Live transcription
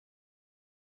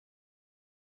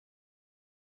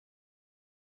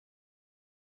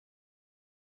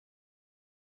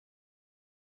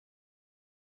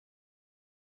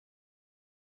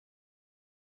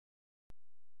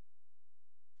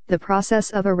The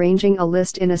process of arranging a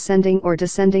list in ascending or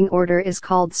descending order is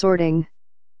called sorting.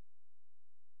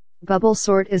 Bubble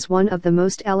sort is one of the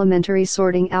most elementary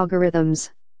sorting algorithms.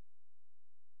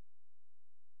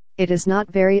 It is not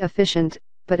very efficient,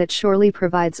 but it surely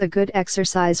provides a good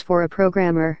exercise for a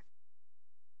programmer.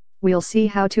 We'll see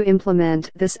how to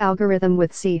implement this algorithm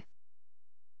with C.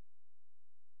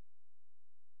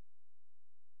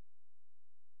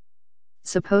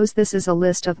 Suppose this is a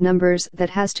list of numbers that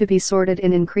has to be sorted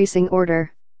in increasing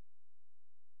order.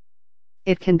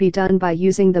 It can be done by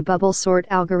using the bubble sort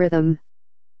algorithm.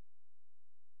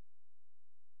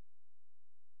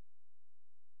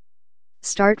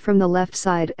 Start from the left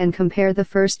side and compare the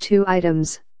first two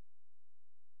items.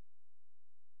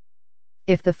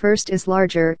 If the first is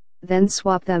larger, then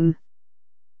swap them.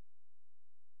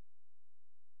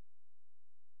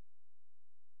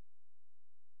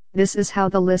 This is how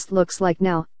the list looks like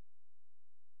now.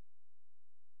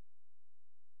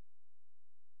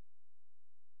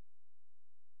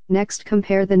 Next,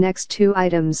 compare the next two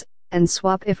items, and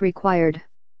swap if required.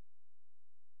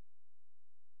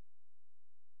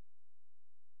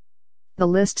 The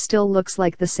list still looks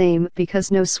like the same because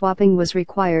no swapping was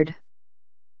required.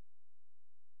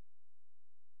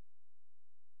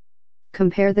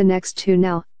 Compare the next two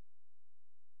now.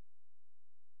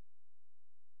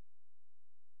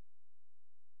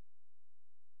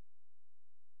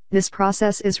 This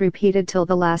process is repeated till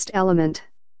the last element.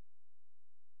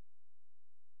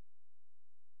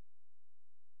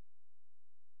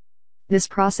 This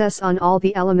process on all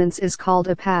the elements is called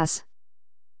a pass.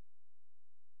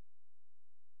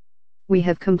 We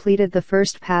have completed the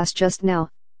first pass just now.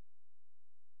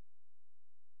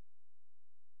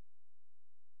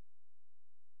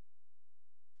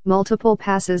 Multiple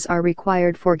passes are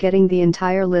required for getting the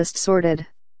entire list sorted.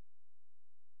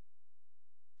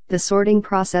 The sorting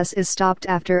process is stopped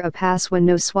after a pass when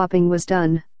no swapping was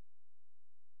done.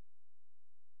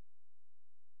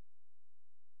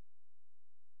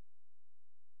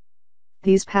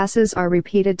 These passes are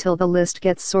repeated till the list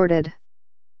gets sorted.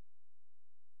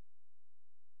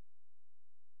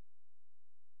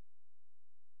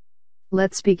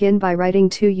 Let's begin by writing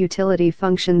two utility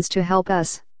functions to help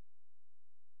us.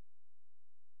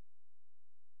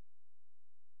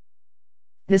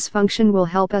 This function will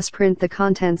help us print the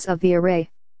contents of the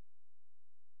array.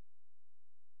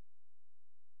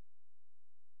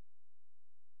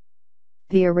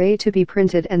 The array to be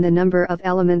printed and the number of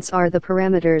elements are the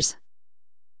parameters.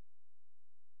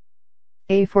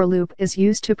 A for loop is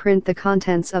used to print the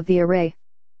contents of the array.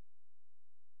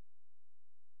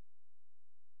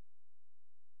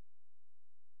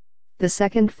 The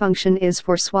second function is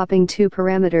for swapping two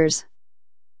parameters.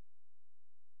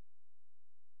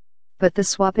 But the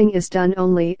swapping is done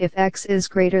only if x is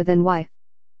greater than y.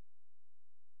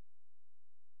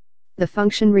 The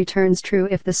function returns true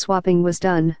if the swapping was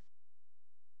done.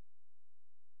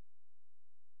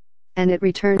 And it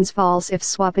returns false if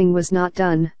swapping was not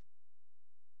done.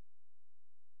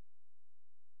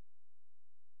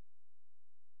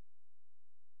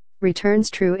 Returns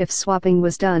true if swapping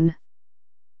was done.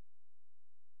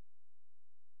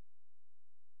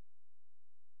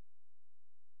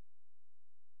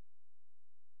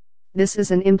 This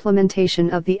is an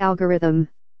implementation of the algorithm.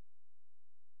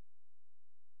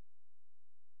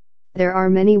 There are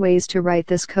many ways to write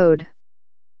this code.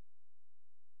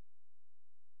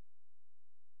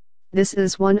 This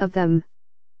is one of them.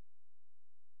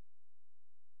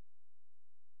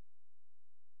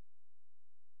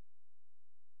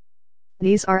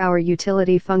 These are our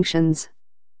utility functions.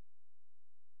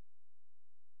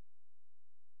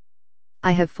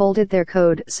 I have folded their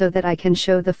code so that I can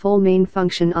show the full main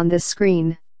function on this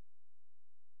screen.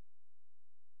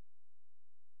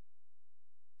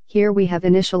 Here we have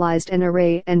initialized an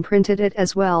array and printed it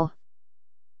as well.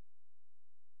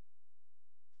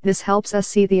 This helps us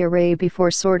see the array before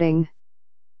sorting.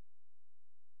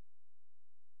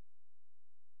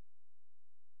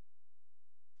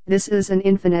 This is an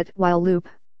infinite while loop.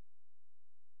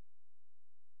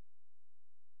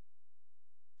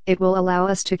 It will allow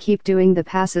us to keep doing the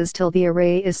passes till the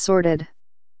array is sorted.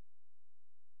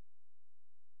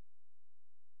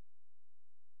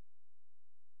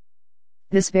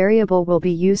 This variable will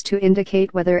be used to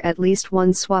indicate whether at least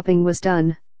one swapping was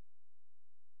done.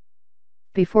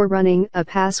 Before running a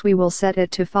pass, we will set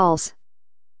it to false.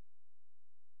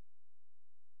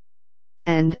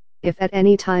 And, if at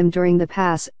any time during the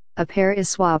pass, a pair is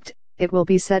swapped, it will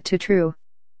be set to true.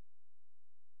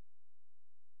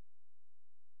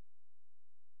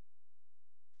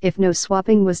 If no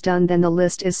swapping was done, then the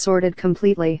list is sorted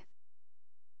completely.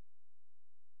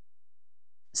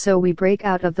 So we break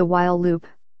out of the while loop.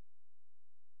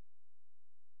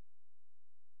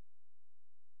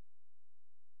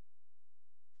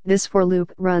 This for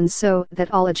loop runs so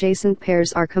that all adjacent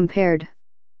pairs are compared.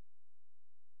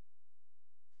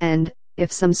 And,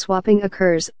 if some swapping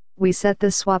occurs, we set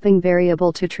the swapping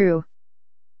variable to true.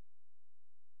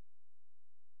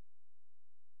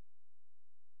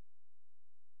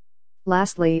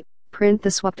 Lastly, print the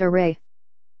swapped array.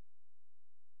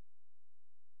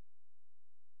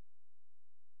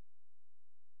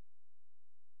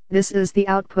 This is the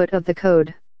output of the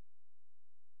code.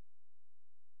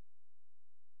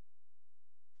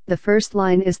 The first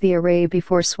line is the array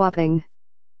before swapping.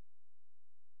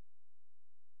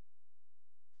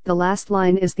 The last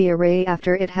line is the array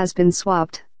after it has been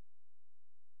swapped.